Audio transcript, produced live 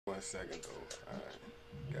second though. All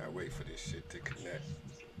right. Gotta wait for this shit to connect.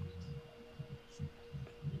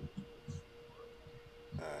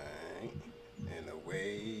 All right. And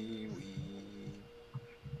away we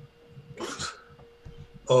go.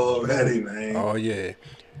 Already, man. Oh yeah.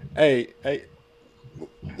 Hey,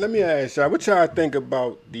 let me ask y'all, what y'all think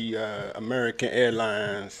about the American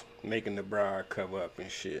Airlines making the bride cover up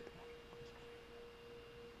and shit?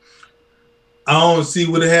 I don't see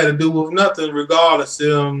what it had to do with nothing. Regardless,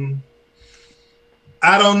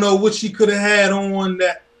 I don't know what she could have had on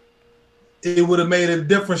that it would have made a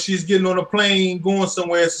difference. She's getting on a plane, going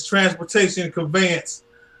somewhere. It's transportation conveyance.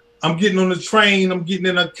 I'm getting on the train. I'm getting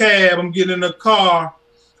in a cab. I'm getting in a car.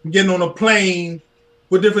 I'm getting on a plane.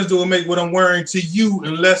 What difference do it make what I'm wearing to you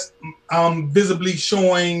unless I'm visibly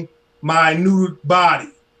showing my nude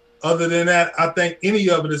body? Other than that, I think any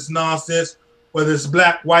of it is nonsense, whether it's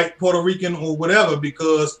black, white, Puerto Rican, or whatever,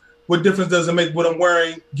 because what difference does it make what I'm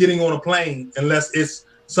wearing getting on a plane unless it's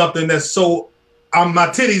something that's so, my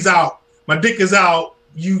titties out, my dick is out,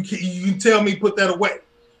 you can tell me put that away.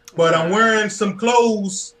 But I'm wearing some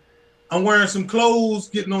clothes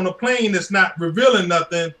getting on a plane that's not revealing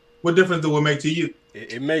nothing. What difference do it make to you?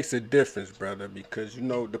 It makes a difference, brother, because you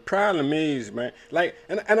know the problem is, man. Like,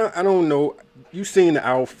 and I don't know. You seen the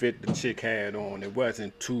outfit the chick had on? It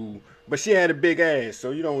wasn't too, but she had a big ass,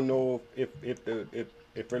 so you don't know if her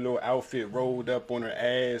little outfit rolled up on her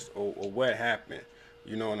ass or what happened.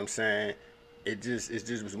 You know what I'm saying? It just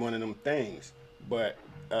was one of them things. But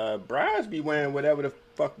brides be wearing whatever the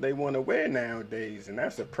fuck they want to wear nowadays, and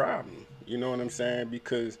that's a problem. You know what I'm saying?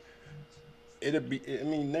 Because it'll be. I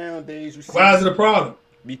mean, nowadays you see. Why is it a problem?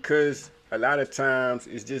 Because a lot of times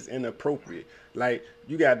it's just inappropriate. Like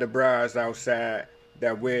you got the brides outside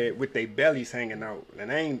that wear with their bellies hanging out,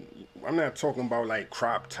 and I'm not talking about like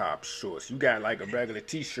crop top shorts. You got like a regular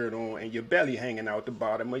t-shirt on and your belly hanging out the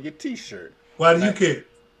bottom of your t-shirt. Why do you care?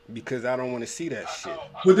 Because I don't want to see that shit.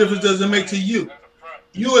 What difference does it make to you?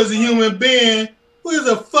 You as a human being, who gives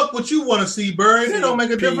a fuck what you want to see, Bird? It don't make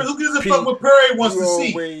a difference. Who gives a fuck what Perry wants to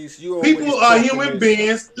see? People are human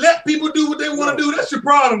beings. Let people do what they want to do. That's your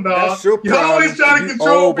problem, dog. That's your problem. You're always trying to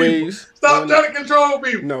control people. Stop trying to control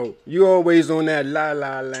people. No, you always on that la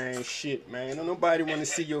la land shit, man. Don't nobody want to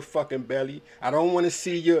see your fucking belly. I don't want to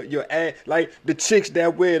see your ass. Like the chicks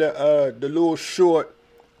that wear the little short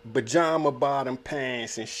pajama bottom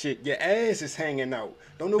pants and shit. Your ass is hanging out.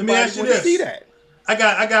 Don't nobody want to see that. I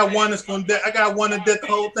got one that's gonna. I got one that the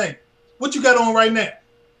whole thing. What you got on right now?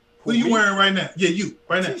 What are you wearing right now? Yeah, you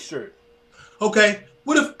right now. T-shirt. Okay.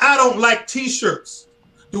 What if I don't like t-shirts?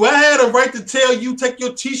 Do I have a right to tell you take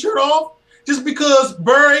your t-shirt off just because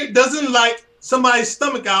Burry doesn't like somebody's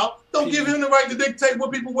stomach out? Don't give him the right to dictate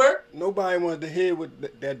what people wear. Nobody wants to hear what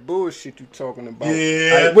that bullshit you talking about.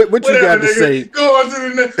 Yeah. Right, what you got to say? Go on to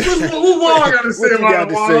the next. What Juan got to say about it? What you got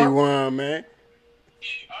to say, Juan, man?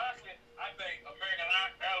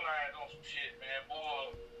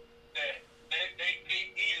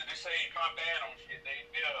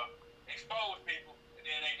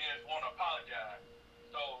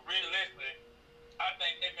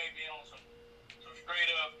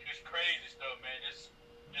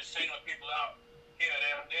 Singling people out here,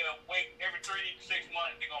 they'll wait every 3 to 6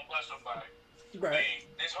 months. They're gonna bless somebody. Right. I mean,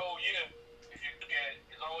 this whole year, if you look at it,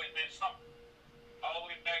 it's always been something. All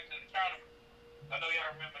the way back to the tournament. I know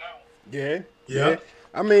y'all remember that one. Yeah.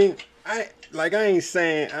 I mean, I ain't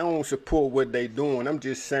saying I don't support what they doing. I'm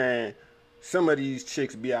just saying some of these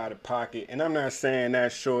chicks be out of pocket, and I'm not saying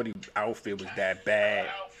that shorty outfit was that bad.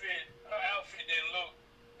 Her outfit didn't look.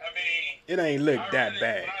 I mean, it ain't look that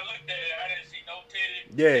bad. When I looked at it, I didn't see no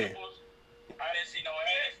titties. Yeah. I didn't see no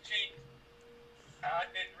ass cheeks. I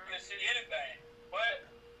didn't really see anything. But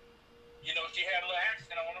you know, she had a little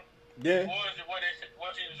accent on her. Yeah. Was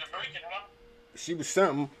she was Jamaican, huh? She was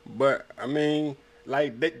something, but I mean,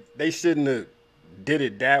 like they shouldn't have did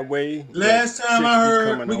it that way. Last time I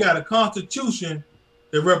heard, we got a constitution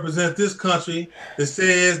that represents this country that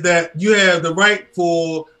says that you have the right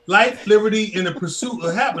for life, liberty, and the pursuit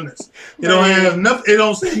of happiness. It don't have nothing. It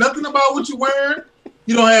don't say nothing about what you're wearing.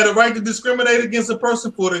 You don't have the right to discriminate against a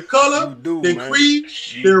person for their color, their creed,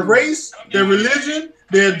 their race, their religion,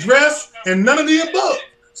 their dress, and none of the above.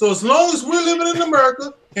 So as long as we're living in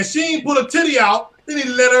America and she ain't put a titty out, they need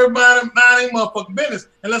to let everybody mind their motherfucking business.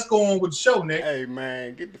 And let's go on with the show, Nick. Hey,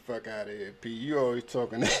 man, get the fuck out of here, P. You always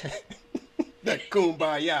talking that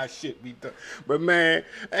kumbaya shit we do. But, man,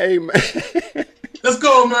 hey, man. Let's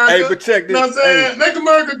go, America. Hey, but check this. You know what I'm saying? Hey. Make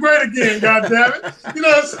America great again, goddammit. You know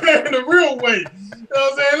what I'm saying? The real way. You know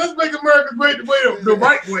what I'm saying? Let's make America great the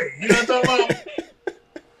right way. You know what I'm talking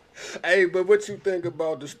about? Hey, but what you think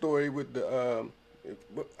about the story with the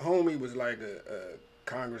homie was like a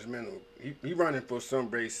congressman. He running for some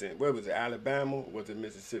race in, where was it, Alabama? Or was it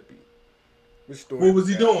Mississippi? Which story? What was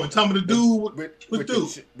he doing? Talking to the dude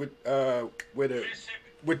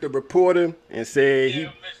with the reporter and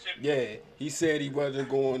said he said he wasn't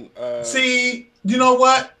going. See, you know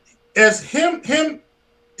what? As him,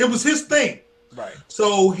 it was his thing. Right.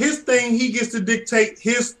 So his thing, he gets to dictate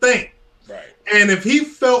his thing. Right. And if he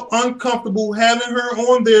felt uncomfortable having her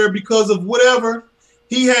on there because of whatever,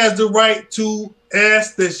 he has the right to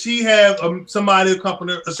ask that she have somebody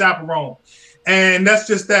accompany a chaperone. And that's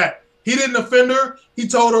just that. He didn't offend her. He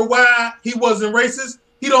told her why he wasn't racist.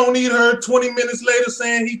 He don't need her 20 minutes later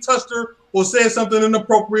saying he touched her or said something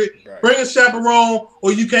inappropriate. Right. Bring a chaperone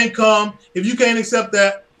or you can't come. If you can't accept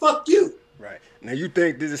that, fuck you. Right. Now, you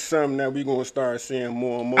think this is something that we're going to start seeing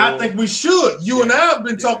more and more? I think we should. You and I have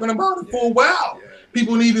been talking about it for a while. Yeah.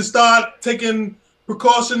 People need to start taking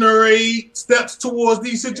precautionary steps towards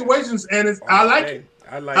these situations, and I like it.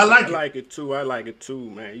 I like it too,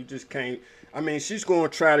 man. You just can't. I mean, she's going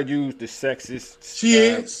to try to use the sexist. She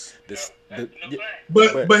is.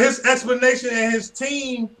 But his explanation and his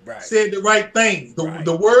team said the right thing.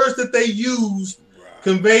 The words that they used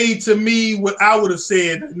conveyed to me what I would have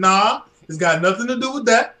said. Nah, it's got nothing to do with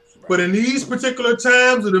that. Right. But in these particular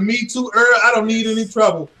times of the Me Too era, I don't need any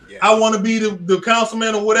trouble. Yes. I want to be the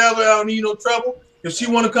councilman or whatever. I don't need no trouble. If she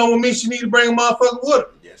want to come with me, she need to bring a motherfucker with her.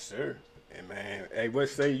 Yes, sir. And man, hey, what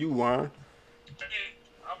say you, Juan?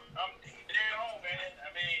 I'm dead on, man.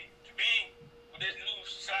 I mean, to me, with this new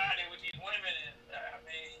society with these women, I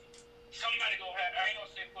mean, somebody gonna have. I ain't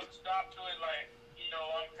gonna say put a stop to it. Like, you know,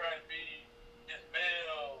 I'm trying to be this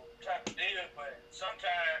male type of deal, but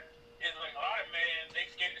sometimes it's like a lot of men, they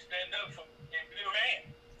scared to stand up for their little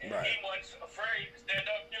man. And he wasn't afraid to stand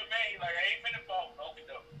up to a man. He's like, I ain't finna fall. Open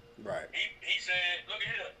up. Right. He said, look at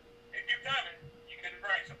here. If you're coming, you can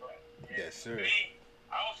bring somebody. And yes, sir. Me,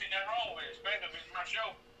 I don't see nothing wrong with it, especially if it's my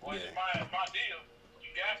show or it's my deal. You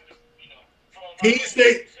got to, you know.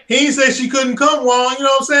 He ain't say she couldn't come, Juan. You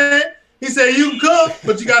know what I'm saying? He said you can come,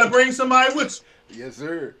 but you got to bring somebody with you. Yes,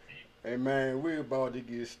 sir. Hey, man, we're about to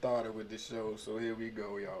get started with the show, so here we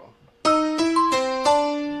go, y'all.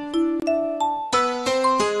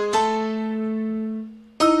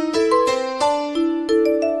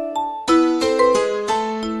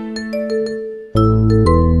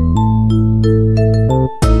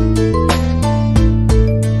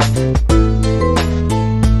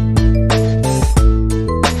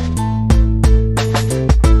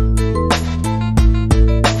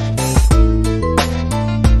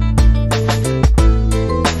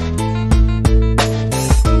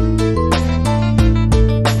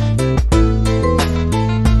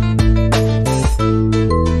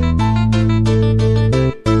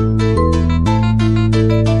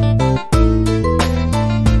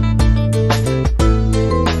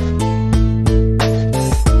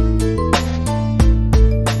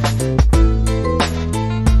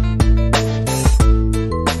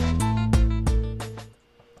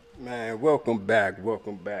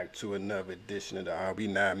 Welcome back to another edition of the Are We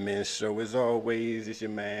Not Men Show. As always, it's your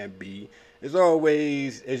man B. As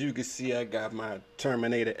always, as you can see, I got my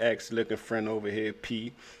Terminator X looking friend over here,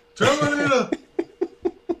 P. Terminator!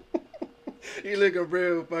 He looking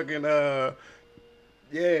real fucking,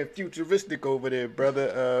 futuristic over there,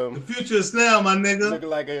 brother. The future is now, my nigga. Looking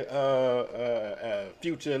like a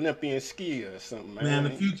future Olympian skier or something, man. Man, the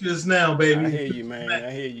future is now, baby. I hear you, man.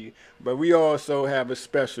 I hear you. But we also have a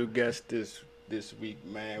special guest this week,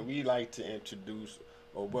 man. We like to introduce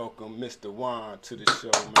or welcome Mr. Juan to the show,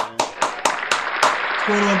 man. What's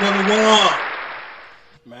going on, brother Juan?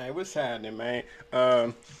 Man, what's happening, man?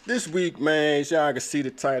 This week, man, as y'all can see,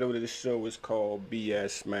 the title of the show is called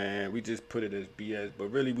BS, man. We just put it as BS, but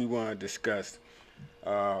really we want to discuss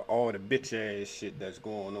all the bitch ass shit that's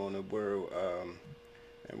going on in the world.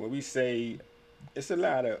 And when we say it's a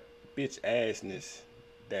lot of bitch assness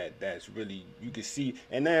that's really, you can see,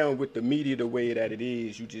 and now with the media the way that it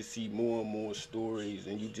is, you just see more and more stories,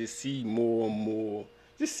 and you just see more and more,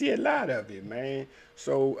 just see a lot of it, man.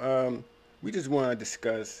 So we just want to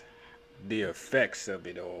discuss the effects of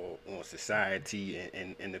it all on society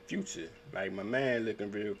and the future. Like my man looking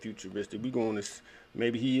real futuristic. We going to,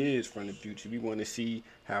 maybe he is from the future. We want to see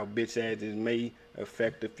how bitch asses may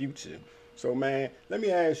affect the future. So, man, let me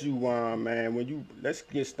ask you, Juan, man, let's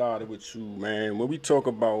get started with you, man. When we talk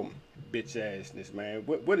about bitch assness, man,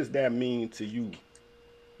 what does that mean to you? Man,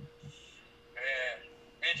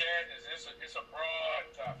 bitch assness, it's a broad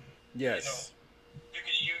topic. Yes. You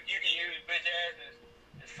can use bitch assness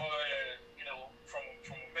as far as, you know, from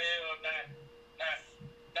a male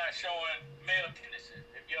not showing male tendencies,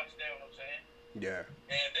 if you understand what I'm saying. Yeah.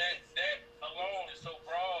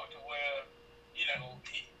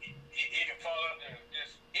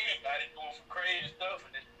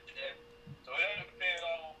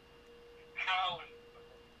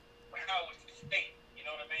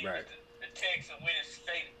 text and when it's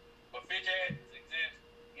stated. But bitch ass exists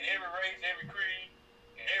in every race, every creed,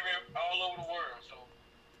 and all over the world. So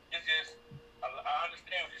it's just, I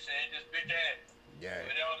understand what you're saying, just bitch ass. Yeah.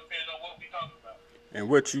 So it all depends on what we talking about. And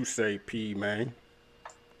what you say, P, man?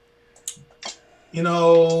 You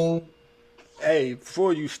know, hey,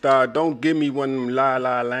 before you start, don't give me one of them la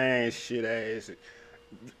la land shit ass.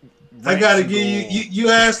 I gotta give you. You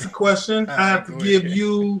asked the question. I have to give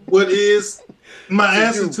you what is my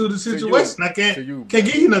answer to the situation. I can't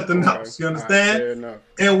give you nothing else. You understand? Right,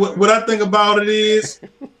 and what I think about it is,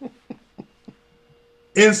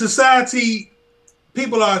 in society,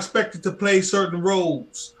 people are expected to play certain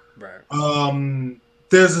roles. Right.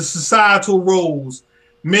 There's a societal roles.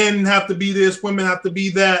 Men have to be this. Women have to be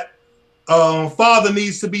that. Father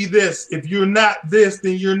needs to be this. If you're not this,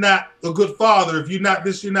 then you're not a good father. If you're not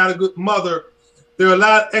this, you're not a good mother. There are a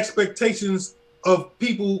lot of expectations of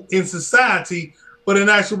people in society, but in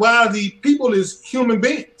actuality, people is human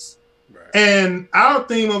beings. Right. And our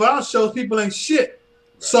theme of our show is people ain't shit.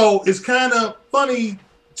 Right. So it's kind of funny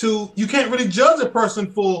you can't really judge a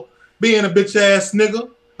person for being a bitch ass nigga,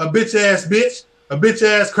 a bitch ass bitch, a bitch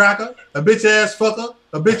ass cracker, a bitch ass fucker,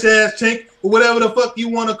 a bitch ass chink, or whatever the fuck you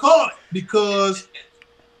want to call it, because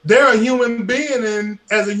they're a human being, and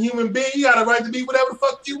as a human being, you got a right to be whatever the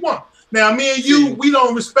fuck you want. Now, me and you, we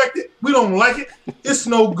don't respect it. We don't like it. It's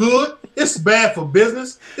no good. It's bad for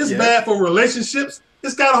business. It's bad for relationships.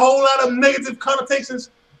 It's got a whole lot of negative connotations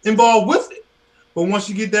involved with it. But once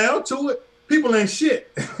you get down to it, people ain't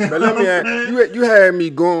shit. But let me ask, you had me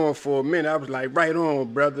going for a minute. I was like, right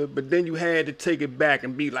on, brother. But then you had to take it back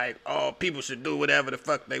and be like, oh, people should do whatever the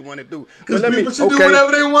fuck they want to do. Because people should do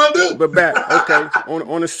whatever they want to do. But back, okay,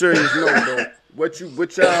 on a serious note, though, what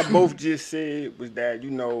y'all both just said was that,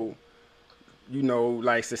 you know,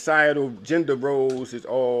 like societal gender roles is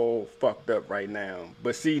all fucked up right now.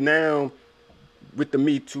 But see, now with the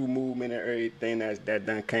Me Too movement and everything that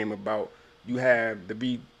done came about, you have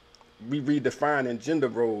we redefining gender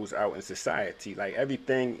roles out in society. Like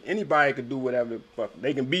everything, anybody could do whatever the fuck.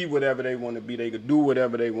 They can be whatever they want to be. They could do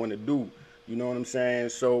whatever they want to do. You know what I'm saying?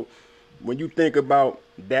 So when you think about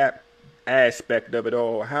that aspect of it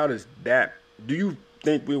all, do you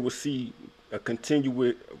think we will see a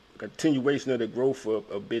continuation of the growth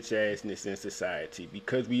of bitch assness in society,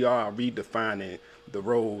 because we are redefining the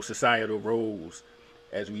roles, societal roles,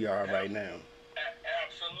 as we are right now?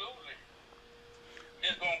 Absolutely.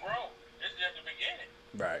 It's gonna grow. It's just the beginning.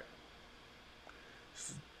 Right.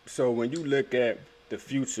 So when you look at the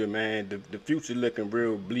future, man, the future looking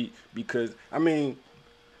real bleak, because I mean,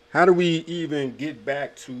 how do we even get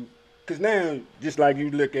back to? Because now, just like you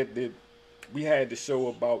look at we had the show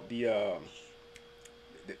about the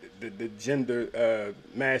gender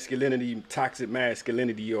masculinity, toxic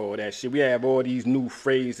masculinity, all that shit. We have all these new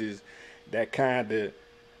phrases that kind of,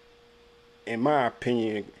 in my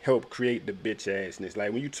opinion, help create the bitch assness.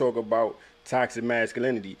 Like when you talk about toxic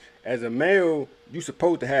masculinity, as a male, you're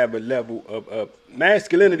supposed to have a level of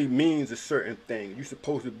masculinity means a certain thing. You're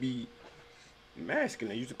supposed to be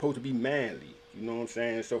masculine. You're supposed to be manly. You know what I'm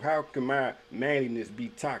saying? So how can my manliness be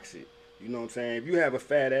toxic? You know what I'm saying? If you have a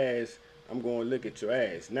fat ass, I'm going to look at your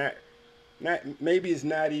ass. Not maybe it's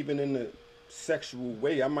not even in a sexual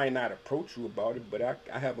way. I might not approach you about it, but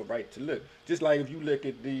I have a right to look. Just like if you look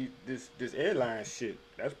at this airline shit,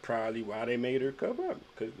 that's probably why they made her cover up,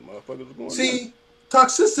 because motherfuckers was going. See,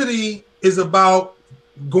 toxicity is about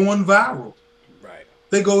going viral. Right.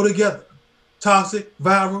 They go together. Toxic,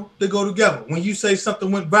 viral, they go together. When you say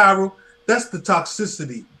something went viral, that's the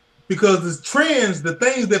toxicity, because the trends, the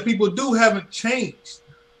things that people do haven't changed.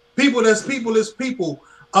 People is people.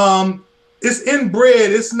 It's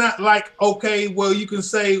inbred. It's not like, okay, well, you can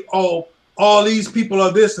say, oh, all these people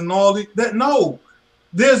are this and all that. No,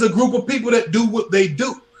 there's a group of people that do what they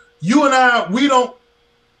do. You and I, we don't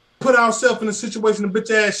put ourselves in a situation of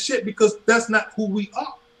bitch ass shit, because that's not who we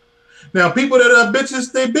are. Now, people that are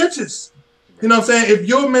bitches, they bitches. You know what I'm saying? If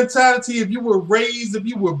your mentality, if you were raised, if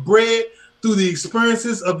you were bred through the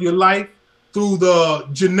experiences of your life, through the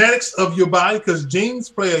genetics of your body, because genes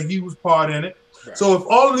play a huge part in it. Right. So if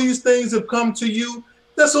all of these things have come to you,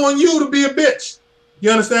 that's on you to be a bitch.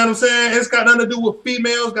 You understand what I'm saying? It's got nothing to do with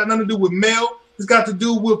females, it's got nothing to do with male. It's got to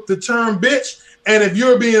do with the term bitch. And if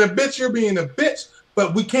you're being a bitch, you're being a bitch.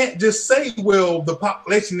 But we can't just say, well, the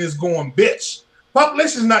population is going bitch.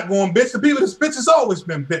 Population is not going bitch. The people that's bitches always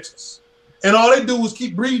been bitches. And all they do is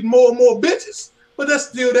keep breeding more and more bitches. But that's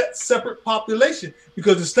still that separate population,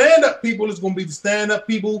 because the stand-up people is going to be the stand-up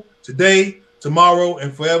people today, tomorrow,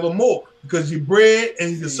 and forevermore. Because you're bred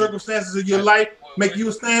and the circumstances of your life make you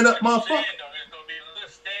a stand-up motherfucker. There's going to be a little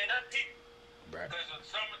stand-up people. Right. Because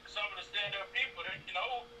some of the stand-up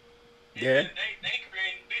Yeah. They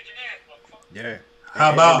creating bitch ass motherfuckers. Yeah.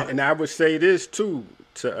 How about and I would say this too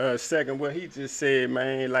to second what he just said,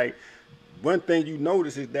 man. Like one thing you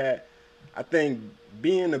notice is that I think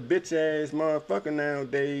being a bitch ass motherfucker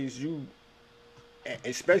nowadays, you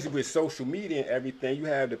especially with social media and everything, you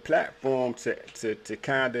have the platform to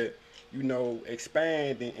kind of, you know,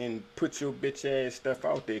 expand and put your bitch ass stuff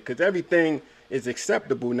out there. Because everything is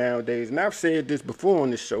acceptable nowadays. And I've said this before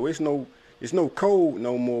on the show. It's no code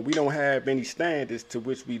no more. We don't have any standards to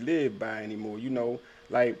which we live by anymore. You know,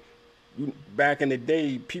 like back in the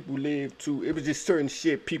day, people lived to, it was just certain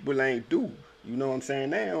shit people ain't do. You know what I'm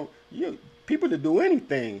saying? Now, people to do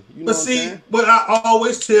anything. You know But what see, I'm saying? what I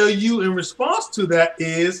always tell you in response to that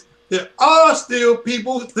is there are still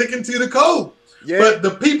people sticking to the code. Yeah. But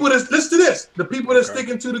the people that's, listen to this, the people that's Okay.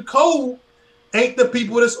 sticking to the code ain't the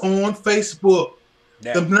people that's on Facebook.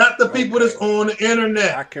 Not the people that's on the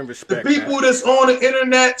internet. I can respect the people that. that's on the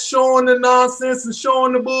internet showing the nonsense and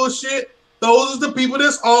showing the bullshit. Those are the people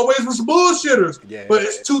that's always was bullshitters. Yeah. But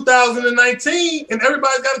it's 2019 and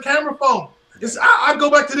everybody's got a camera phone. I go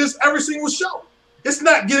back to this every single show. It's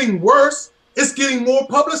not getting worse. It's getting more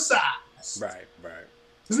publicized. Right.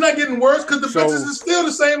 It's not getting worse because the bitches are still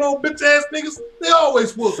the same old bitch ass niggas. They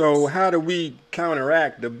always will. So how do we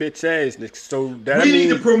counteract the bitch assness? So that we need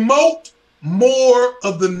to promote more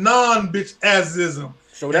of the non-bitch assism.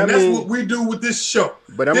 So that and that's means, what we do with this show.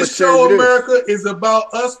 But I'm this gonna show, tell you America, is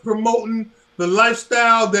about us promoting the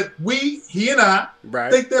lifestyle that he and I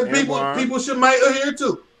think that people should might adhere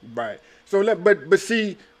to. Right. So but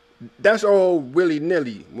see, that's all willy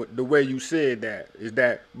nilly. The way you said that is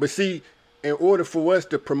that. But see, in order for us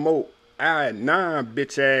to promote our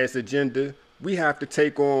non-bitch ass agenda, we have to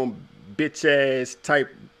take on bitch ass type.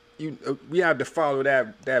 We have to follow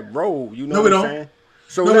that role. You know no, what we I'm don't. saying?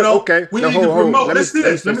 So no, we don't. Okay. We need to promote. Let's do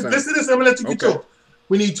this. Let me listen to this. I'm gonna let you get to it.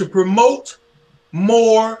 We need to promote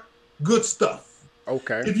more good stuff.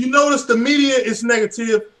 Okay. If you notice, the media is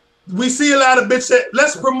negative. We see a lot of bitch.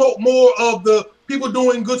 Let's promote more of the people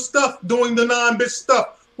doing good stuff, doing the non-bitch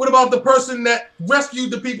stuff. What about the person that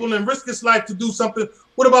rescued the people and risked his life to do something?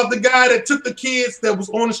 What about the guy that took the kids that was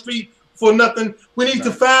on the street for nothing? We need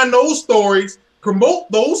to find those stories,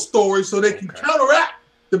 promote those stories so they can counteract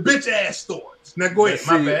the bitch ass stories. Now go ahead,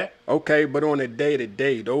 my bad. Okay, but on a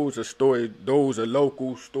day-to-day, those are stories, those are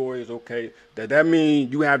local stories, okay? That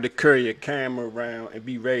means you have to carry a camera around and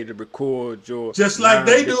be ready to record your... Just like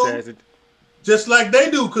they do. Just like they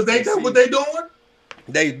do, because they know what they doing.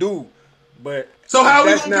 They do, but... So how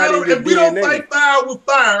we gonna counter if we don't fight fire with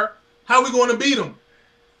fire? How we gonna beat them?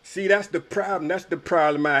 See, that's the problem. That's the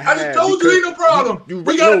problem I have. I just told you ain't no problem.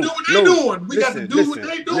 We gotta do what they doing. We got to do what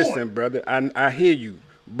they doing. Listen, brother, I hear you,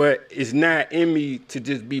 but it's not in me to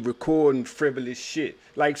just be recording frivolous shit.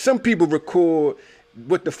 Like some people record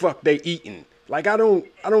what the fuck they eating. Like I don't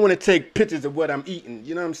want to take pictures of what I'm eating.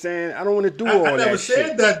 You know what I'm saying? I don't want to do all that shit. I never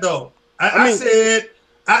said that though. I said.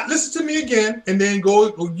 Listen to me again, and then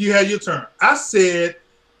you have your turn. I said,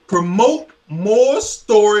 promote more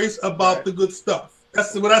stories about the good stuff.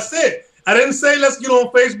 That's what I said. I didn't say let's get on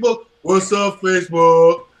Facebook. What's up,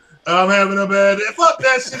 Facebook? I'm having a bad day. Fuck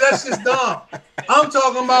that shit. That shit's dumb. I'm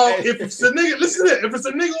talking about if it's a nigga. Listen to it. If it's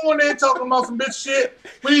a nigga on there talking about some bitch shit,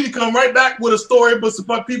 we need to come right back with a story, but some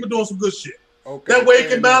people doing some good shit. Okay. That way it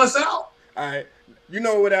can balance out. All right. You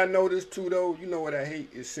know what I noticed too, though? You know what I hate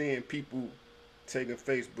is seeing people taking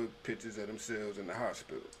Facebook pictures of themselves in the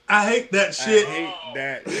hospital. I hate that shit. I hate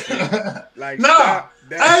that shit. Like, nah,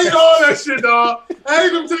 I hate all that shit, dog. I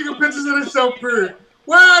hate them taking pictures of themselves, period.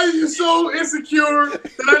 Why are you so insecure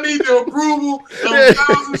that I need the approval of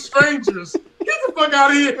 1,000 strangers? Get the fuck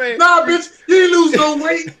out of here. Man. Nah, bitch, you ain't lose no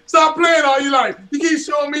weight. Stop playing all your life. You keep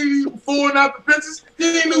showing me these before and after pictures. You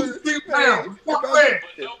ain't lose 3 pounds. Fuck that.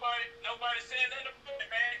 Nobody saying that about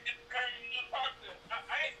it, man. It's kind of popular.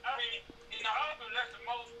 I mean, in the hospital, that's the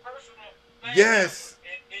most personal thing. Yes.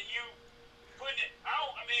 And you putting it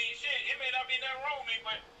out. I mean, shit, it may not be nothing wrong with me,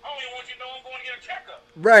 but I only want you to know I'm going to get a checkup.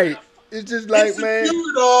 Right. It's just like, man.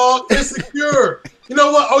 Insecure, dog. Insecure. You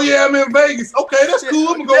know what? Oh, yeah, I'm in Vegas. Okay, that's cool.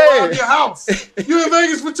 I'm going to go rob your house. You in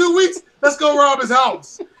Vegas for 2 weeks? Let's go rob his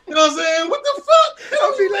house. You know what I'm saying? What the fuck?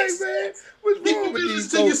 I'll be like, man, what's wrong with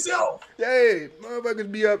these folks? Yourself. Yeah,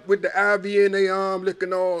 motherfuckers be up with the IV in their arm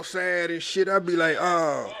looking all sad and shit. I'll be like,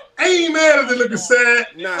 oh. I ain't mad at they looking sad.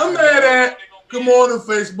 Nah, I'm mad at, good morning,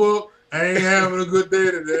 Facebook. I ain't having a good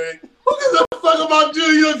day today. Who gives a fuck about you?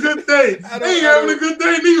 Your good day? I ain't having a good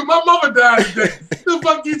day neither. My mama died today. What the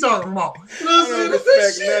fuck you talking about? You know what I'm saying?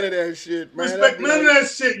 Respect none of that shit, man. Respect none of that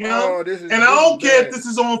shit, you know? And I don't care if this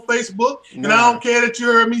is on Facebook, and I don't care that you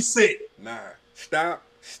heard me say it. Nah, stop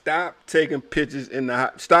Stop taking pictures in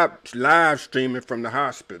the stop live streaming from the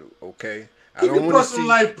hospital, okay? I Keep don't your want to personal see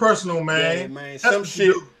life personal, man. Yeah, man. That's what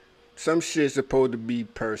you do. Some shit's supposed to be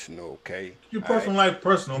personal, okay? Your personal life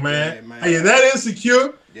personal, man. Yeah, man. Are you that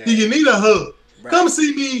insecure? Yeah. Do you need a hug? Right. Come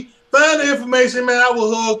see me. Find the information, man. I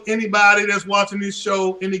will hug anybody that's watching this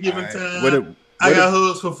show any given time. I got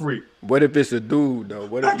hugs for free. What if it's a dude though?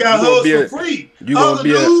 What if I got hugs for free. You gonna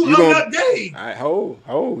be I'm not gay. All right,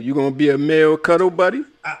 hold. You gonna be a male cuddle buddy?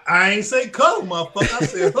 I ain't say cuddle, motherfucker. I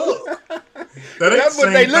said hug. That's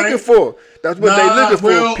what they looking for. That's what they looking for.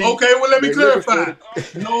 Well, Pete. okay. Well, let me clarify.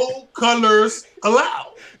 No colors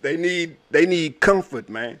allowed. They need comfort,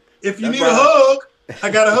 man. If you need a hug, I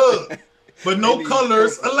got a hug. But no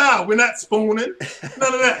colors allowed. We're not spooning.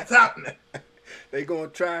 None of that's happening. They gonna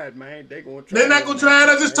try it, man. They're not gonna try it.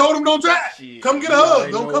 I just told them don't try it. Shit. Come get a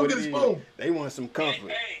hug. Don't come get a spoon. They want some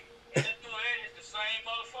comfort. Hey, this dude is the same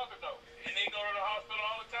motherfucker though, and they go to the hospital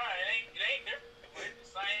all the time. It ain't different, but it's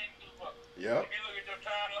the same motherfucker. Yep. If you look at your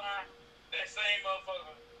timeline, that same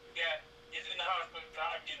motherfucker is in the hospital.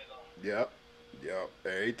 God get it on. Yep.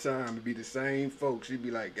 Every time it be the same folks. You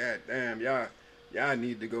be like, God damn, y'all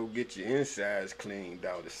need to go get your insides cleaned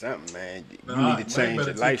out or something, man. You need to change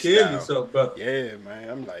your lifestyle. Yeah, man.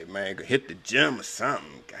 I'm like, man, go hit the gym or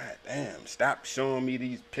something. God damn, stop showing me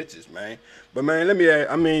these pictures, man. But man, let me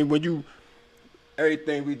ask, I mean, when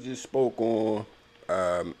everything we just spoke on,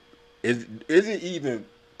 is it even,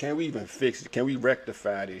 can we even fix it? Can we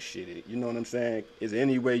rectify this shit? You know what I'm saying? Is there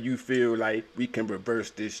any way you feel like we can reverse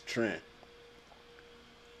this trend?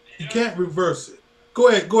 You can't reverse it. Go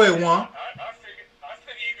ahead, Juan. I figure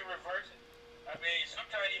you can reverse it. I mean,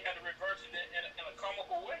 sometimes you have to reverse it in a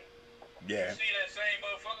comical way. Yeah. You see that same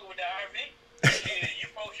motherfucker with the IV? You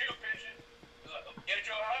post your picture, get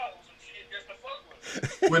your house and shit just to fuck with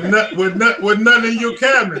it. With nothing in your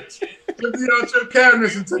cabinets. Empty out your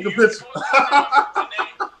cabinets and take a picture. When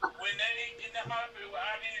they in the hospital with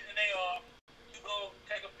IVs and they you go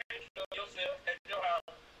take a picture of yourself at your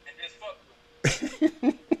house and just fuck with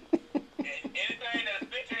it. Anything that's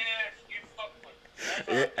picture ass, you fuck with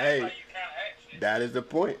it. That's how you kind of act shit. That is the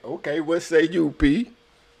point. Okay, what say you, P?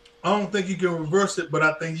 I don't think you can reverse it, but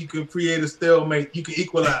I think you can create a stalemate. You can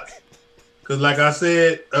equalize it. Because like I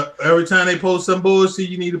said, every time they post some bullshit,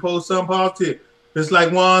 you need to post some positive. Just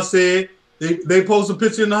like Juan said, they post a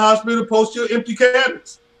picture in the hospital, post your empty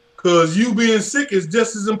cabinets. Because you being sick is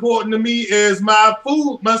just as important to me as my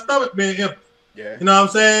stomach being empty. Yeah. You know what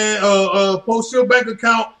I'm saying? Post your bank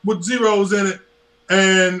account with zeros in it,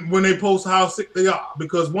 and when they post how sick they are.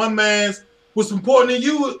 Because one man's, what's important to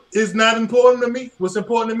you is not important to me. What's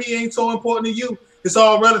important to me ain't so important to you. It's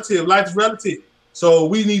all relative. Life is relative. So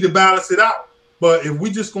we need to balance it out. But if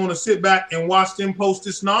we just going to sit back and watch them post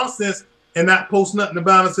this nonsense and not post nothing to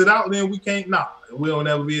balance it out, then we can't. We don't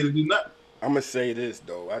ever be able to do nothing. I'm gonna say this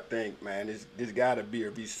though. I think, man, this gotta be a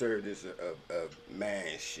resurgence of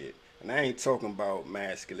man shit. And I ain't talking about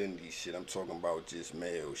masculinity shit. I'm talking about just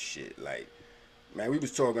male shit. Like, man, we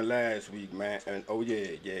was talking last week, man. And oh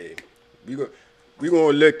yeah. We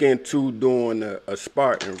gonna look into doing a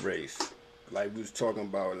Spartan race, like we was talking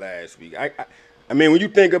about last week. I mean, when you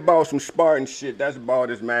think about some Spartan shit, that's about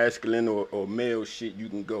as masculine or male shit you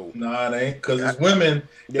can go. Nah, it ain't, because it's women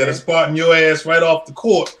that are Spartan your ass right off the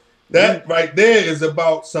court. That right there is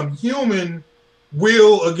about some human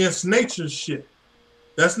will against nature shit.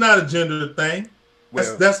 That's not a gender thing.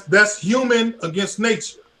 That's human against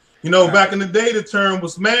nature. You know, back in the day, the term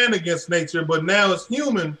was man against nature, but now it's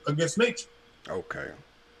human against nature. Okay,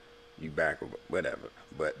 you back whatever,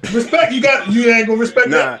 but respect. You ain't gonna respect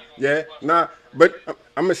that. But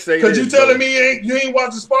I'm gonna say because you telling me you ain't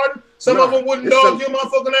watching Spartan. Some of them wouldn't dog your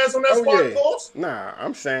motherfucking ass on that Spartan course. Nah,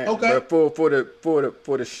 I'm saying. Okay. But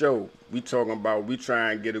for the show, we talking about we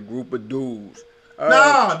try and get a group of dudes.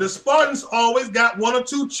 The Spartans always got one or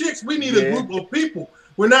two chicks. We need a group of people.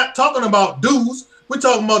 We're not talking about dudes. We're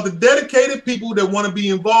talking about the dedicated people that want to be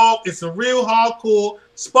involved in some real hardcore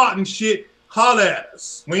Spartan shit. Holler at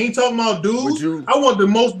us. We ain't talking about dudes. I want the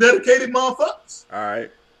most dedicated motherfuckers. All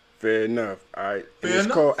right. Fair enough. All right. Fair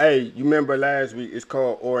enough. You remember last week? It's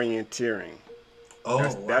called orienteering. Oh,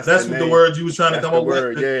 that's what the word you was trying to come up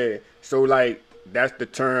with. Yeah. So like that's the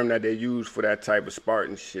term that they use for that type of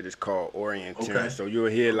Spartan shit. It's called orienteering. Okay. So you'll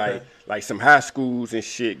hear like some high schools and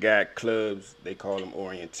shit got clubs. They call them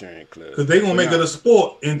orienteering clubs. Because they gonna make it a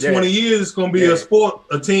sport. In 20 years, it's gonna be a sport,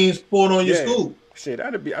 a team sport on your school. Shit,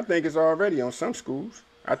 that'd be. I think it's already on some schools.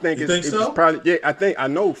 I think it's so? Probably. Yeah, I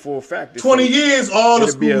know for a fact. 20 years, all the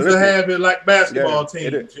schools will have it like basketball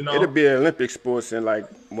teams. It'll be Olympic sports in like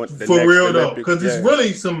the for real though, because it's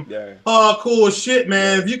really some hardcore shit,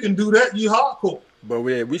 man. If you can do that, you hardcore. But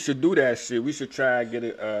we should do that shit. We should try and get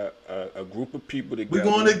a group of people together. We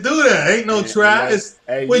going to do that. Ain't no try. like, It's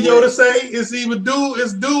hey, what Yoda say. It's either do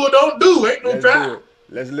or don't do. Ain't no try. Do it.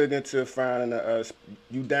 Let's look into finding a.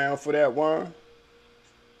 You down for that, Warren?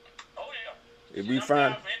 Oh yeah. If we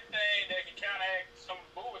find anything that can counteract some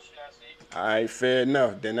bullshit I see. All right, fair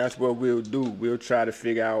enough. Then that's what we'll do. We'll try to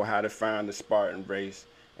figure out how to find the Spartan race,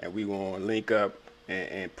 and we gonna link up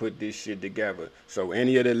and put this shit together. So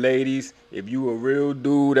any of the ladies, if you a real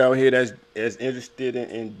dude out here that's interested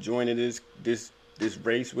in joining this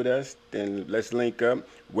race with us, then let's link up.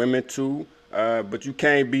 Women too, but you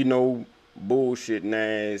can't be no bullshitting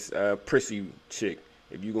ass prissy chick.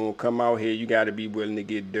 If you gonna come out here, you gotta be willing to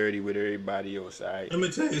get dirty with everybody else. All right? Let me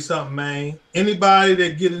tell you something, man. Anybody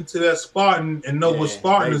that get into that Spartan and know what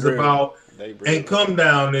Spartan is about ain't come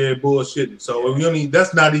down there bullshitting. So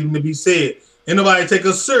that's not even to be said. Ain't nobody take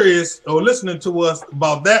us serious or listening to us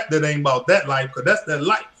about that ain't about that life, because that's that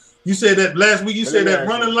life. You said that last week, you said that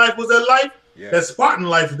running life was that life? Yeah. That Spartan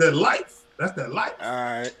life is that life. That's that life. All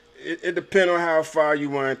right. It depends on how far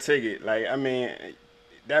you want to take it. Like, I mean,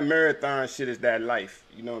 that marathon shit is that life.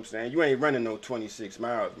 You know what I'm saying? You ain't running no 26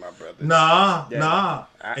 miles, my brother. Nah.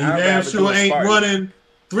 And you damn sure ain't running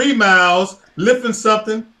 3 miles, lifting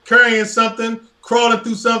something, carrying something, crawling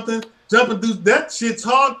through something, jumping through. That shit's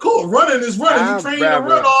hardcore. Running is running. You train to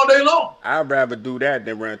run all day long. I'd rather do that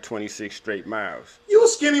than run 26 straight miles. You a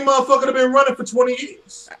skinny motherfucker that been running for 20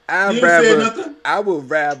 years. I would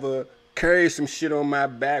rather carry some shit on my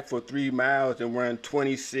back for 3 miles and run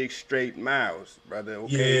 26 straight miles, brother.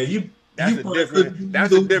 Okay. Yeah,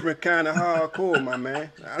 that's a different kind of hardcore, my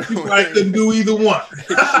man. You probably couldn't do either one.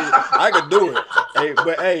 I could do it.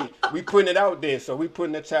 Hey, we putting it out there, so we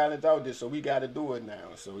putting the challenge out there, so we got to do it now.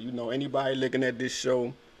 So, anybody looking at this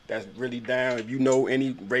show that's really down, if you know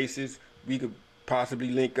any races we could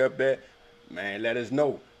possibly link up at, man, let us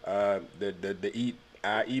know. Our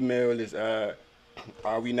email is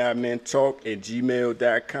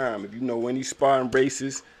arewenomentalk@gmail.com. If you know any Spartan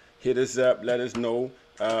races, hit us up. Let us know.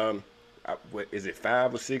 What is it,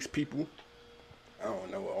 5 or 6 people? I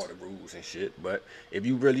don't know all the rules and shit, but if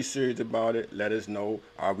you really serious about it, let us know.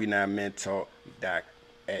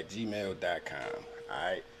 arewenomentalk@gmail.com. All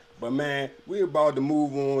right, but man, we're about to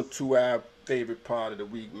move on to our favorite part of the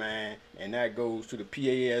week, man, and that goes to the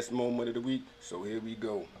PAS moment of the week. So here we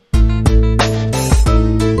go.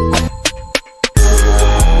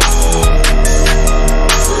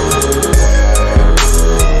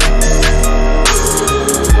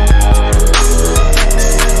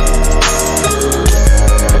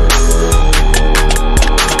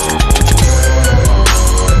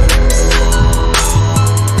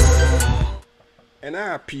 And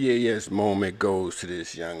our PAS moment goes to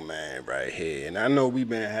this young man right here. And I know we've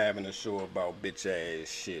been having a show about bitch ass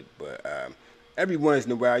shit, but every once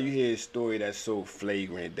in a while you hear a story that's so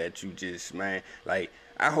flagrant that you just, man, like,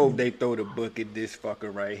 I hope they throw the book at this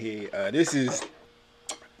fucker right here. This is,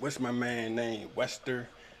 what's my man name? Wester,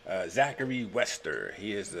 Zachary Wester.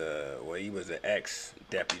 He is he was an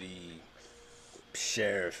ex-deputy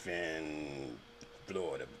sheriff in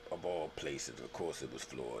Florida, of all places. Of course it was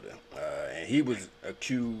Florida. And he was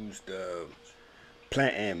accused of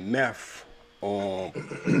planting meth on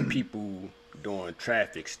people doing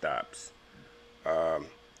traffic stops. I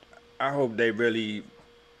hope they really,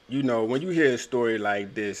 when you hear a story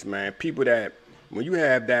like this, man, when you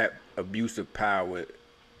have that abuse of power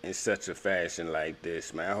in such a fashion like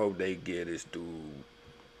this, man, I hope they give this dude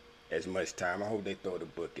as much time. I hope they throw the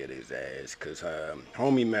book at his ass, because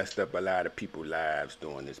homie messed up a lot of people's lives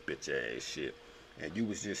doing this bitch ass shit. And you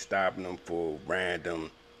was just stopping them for random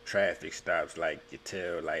traffic stops, like your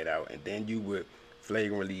tail light out, and then you would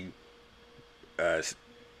flagrantly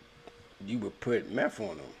you would put meth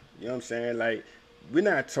on them. You know what I'm saying? Like, we're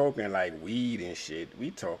not talking like weed and shit.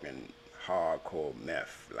 We talking hardcore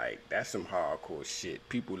meth. Like, that's some hardcore shit.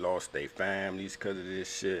 People lost their families because of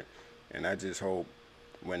this shit. And I just hope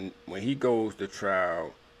when he goes to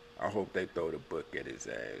trial, I hope they throw the book at his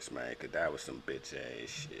ass, man, because that was some bitch ass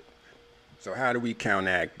shit. So how do we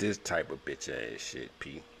counteract this type of bitch ass shit,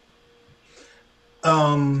 P?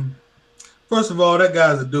 First of all, that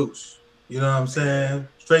guy's a douche. You know what I'm saying?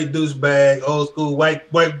 Straight douchebag, old school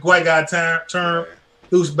white guy term,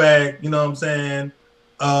 douchebag. You know what I'm saying?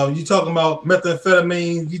 You talking about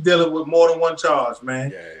methamphetamine? You dealing with more than one charge,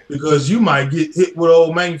 man. Yeah. Because you might get hit with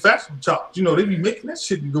old manufacturing charge. They be making that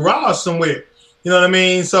shit in the garage somewhere. You know what I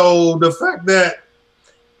mean? So the fact that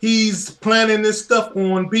he's planning this stuff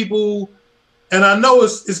on people, and I know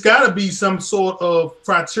it's got to be some sort of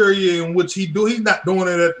criteria in which he's not doing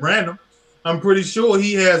it at random. I'm pretty sure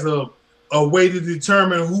he has a a way to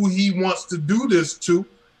determine who he wants to do this to.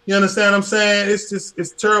 You understand what I'm saying?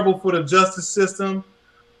 It's terrible for the justice system.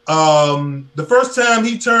 The first time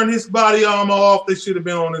he turned his body armor off, they should have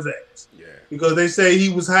been on his ass. Yeah. Because they say he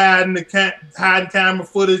was hiding camera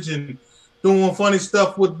footage and doing funny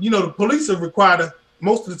stuff with, the police are required to,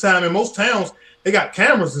 most of the time in most towns, they got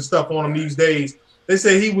cameras and stuff on them these days. They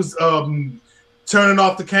say he was turning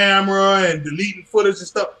off the camera and deleting footage and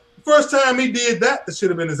stuff. The first time he did that, should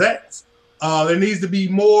have been his ass. There needs to be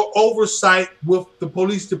more oversight with the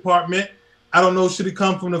police department. I don't know, should it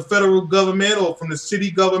come from the federal government or from the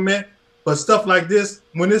city government? But stuff like this,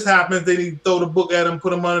 when this happens, they need to throw the book at him,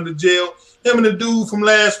 put him under the jail. Him and the dude from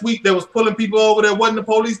last week that was pulling people over that wasn't the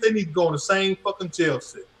police, they need to go in the same fucking jail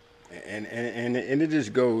cell. And it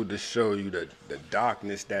just goes to show you the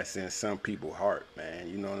darkness that's in some people's heart, man.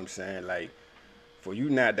 You know what I'm saying? Like, for you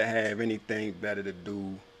not to have anything better to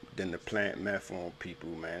do than to plant meth on people,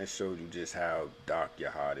 man, it shows you just how dark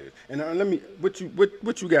your heart is. And what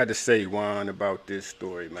you got to say, Juan, about this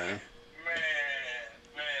story, man?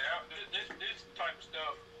 This type of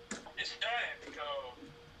stuff is stunning because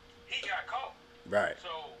he got caught. Right.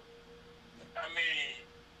 So, I mean,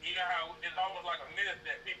 you know how it's almost like a myth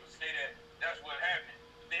that people say that's what happened.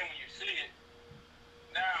 Then when you see it,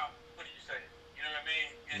 now, what do you say? You know what I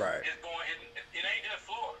mean? It ain't just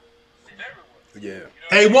Florida. It's everywhere. Yeah.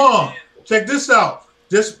 Hey, Juan, check this out.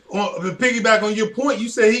 Just to piggyback on your point, you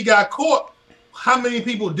said he got caught. How many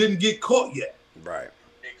people didn't get caught yet? Right.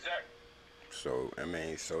 Exactly. So, I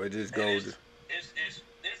mean, so it just goes. It's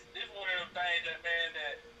one of them things that, man,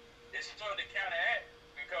 that it's hard to counteract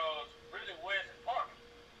because really, where's his partner?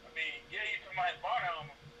 I mean, yeah, he's somebody's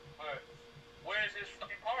partner, but where's his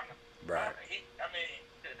fucking partner? Right. His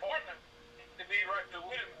partner to be right there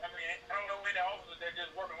with him. I mean, I don't know many officers that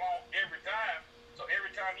just work along every time. So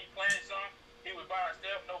every time he planned something, he was by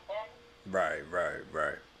himself, no partner. Right.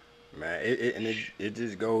 Man, it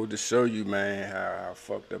just goes to show you, man, how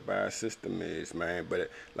fucked up our system is, man. But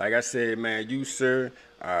like I said, man, you, sir,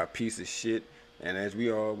 are a piece of shit. And as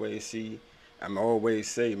we always see, I'm always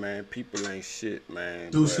say, man, people ain't shit,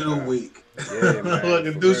 man. Douche of the week. Yeah, man. Like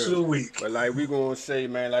a douche of the week. But like we gonna say,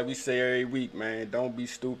 man, like we say every week, man, don't be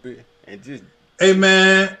stupid and just. Hey,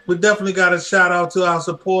 man, we definitely got a shout out to our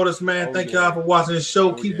supporters, man. Thank y'all for watching the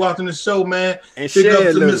show. Keep watching the show, man. And big share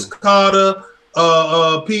up to Miss Carter,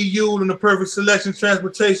 PU and the Perfect Selection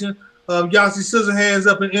Transportation, Yossi Scissorhands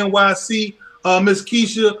up in NYC, Miss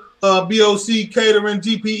Keisha, BOC Catering,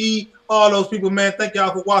 GPE, all those people, man. Thank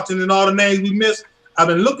y'all for watching and all the names we missed. I've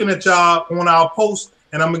been looking at y'all on our posts,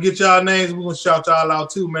 and I'm gonna get y'all names. We're gonna shout y'all out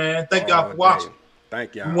too, man. Thank y'all for watching.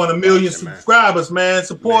 Thank y'all. We want 1 million subscribers, man.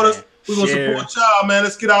 Support us. We're going to support y'all, man.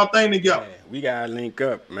 Let's get our thing together. Man, we got to link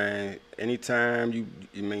up, man. Anytime you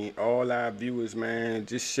mean all our viewers, man,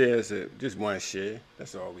 just share, just one share.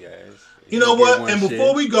 That's all we ask. You know what? And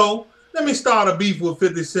before we go, let me start a beef with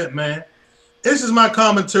 50 Cent, man. This is my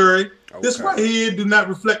commentary. Okay. This right here do not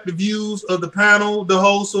reflect the views of the panel, the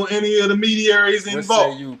host, or any of the mediaries involved.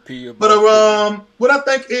 What say you, P, about but what I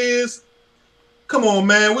think is, come on,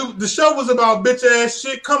 man. The show was about bitch ass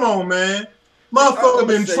shit. Come on, man. Motherfucker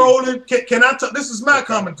been trolling. Can I talk? This is my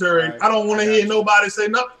commentary. Right. I don't want to hear nobody say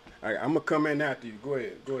nothing. All right, I'm going to come in after you. Go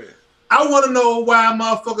ahead. I want to know why a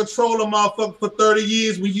motherfucker troll a motherfucker for 30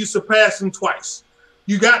 years when you surpass him twice.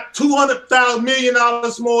 You got $200 million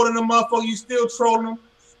more than a motherfucker. You still trolling him.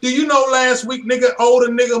 Do you know last week, older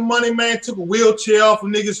nigga Money Man took a wheelchair off a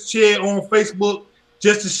nigga's chair on Facebook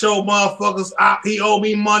just to show motherfuckers he owe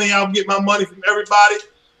me money. I'll get my money from everybody.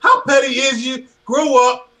 How petty is you?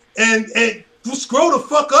 Grow up and just grow the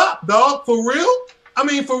fuck up, dog. For real? I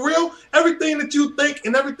mean, for real? Everything that you think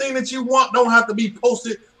and everything that you want don't have to be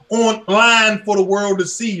posted online for the world to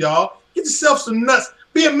see, y'all. Get yourself some nuts.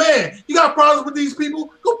 Be a man. You got problems with these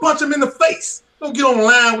people? Go punch them in the face. Don't get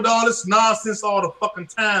online with all this nonsense all the fucking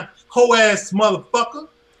time. Hoe-ass motherfucker.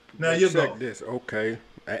 Now you go. Check this, okay.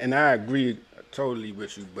 And I agree totally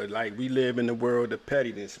with you, but like we live in the world of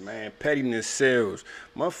pettiness, man. Pettiness sells.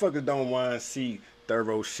 Motherfuckers don't want to see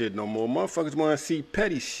thorough shit no more. Motherfuckers want to see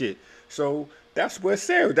petty shit. So that's what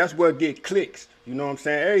sells. That's what get clicks. You know what I'm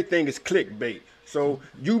saying? Everything is clickbait. So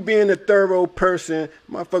you being a thorough person,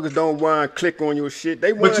 motherfuckers don't want to click on your shit.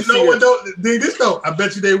 They want. But you know what though? This though, I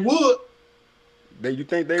bet you they would. You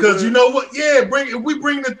think they would? Because you know what? Yeah, if we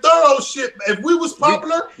bring the thorough shit, if we was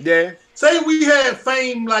popular, say we had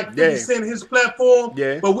fame like 50 Cent his platform,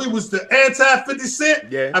 but we was the anti 50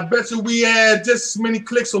 Cent, I bet you we had just as many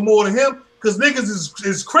clicks or more than him. Because niggas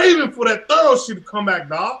is craving for that thorough shit to come back,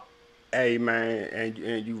 dog. Hey man, and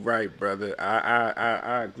you right, brother.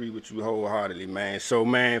 I agree with you wholeheartedly, man. So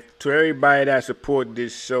man, to everybody that support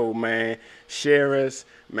this show, man, share us,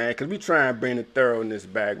 man, cause we try and bring the thoroughness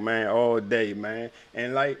back, man, all day, man.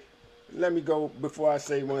 And like, let me go before I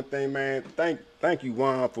say one thing, man. Thank you,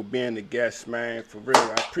 Juan, for being the guest, man. For real,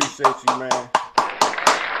 I appreciate you, man.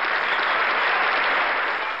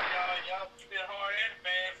 Y'all been hard at it,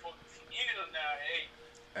 man, for years now. Hey,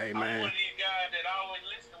 Hey I'm man. one of these guys that always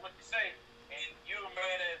listen to what you say, and you're a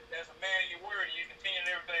man that's a man of your word. You continue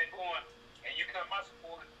everything going, and you come my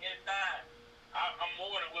support anytime. I'm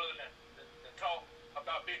more than willing to talk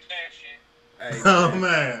about big ass shit. Hey, Oh man.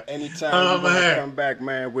 man. Anytime Oh you want to man. come back,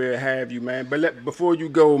 man, we'll have you, man. But before you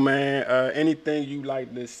go, man, anything you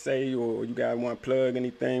like to say or you guys want to plug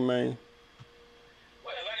anything, man?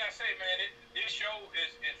 Well, like I say, man, this show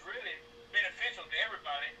is really beneficial to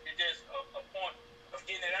everybody. It's just a point of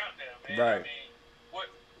getting it out there, man. Right. I mean, what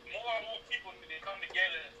more and more people need to come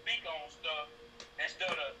together and speak on stuff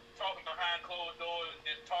instead of talking behind closed doors and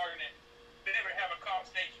just targeting. They never have a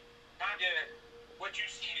conversation. Not just what you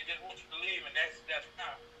see is just what you believe, and that's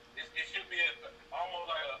fine. It should be almost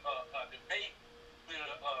like a debate,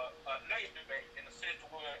 a nice debate in the sense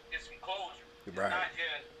where it's some closure. Right. It's not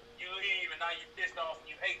just you leave and now you pissed off and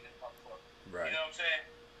you hate this motherfucker. Right. You know what I'm saying?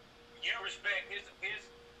 You respect his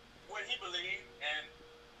what he believes, and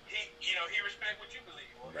he respect what you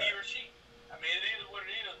believe, or he or she. I mean, it is what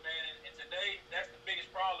it is, man. And today, that's the biggest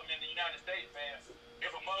problem in the United States, man.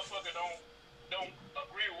 If a motherfucker don't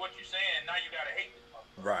agree with what you're saying, now you gotta hate this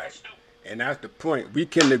motherfucker. Right. That's stupid. And that's the point. We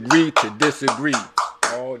can agree to disagree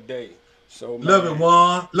all day. So man, Love it,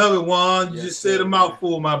 Juan. Love it, Juan. You Yes, just said sir, a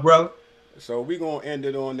mouthful, my brother. So we gonna end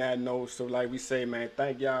it on that note. So like we say, man,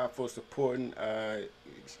 thank y'all for supporting.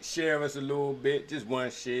 Share us a little bit, just one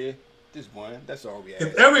share, just one. That's all we ask.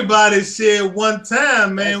 If everybody shared one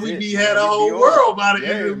time, man, That's we it, be man. had a We whole be world on. by the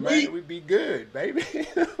Yeah, end of the man, week. we be good, baby. You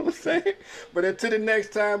know what I'm saying? But until the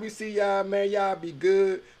next time we see y'all, man, y'all be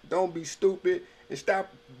good. Don't be stupid and stop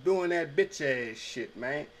doing that bitch ass shit,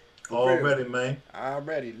 man. For real. Already, man.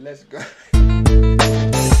 Already, let's go.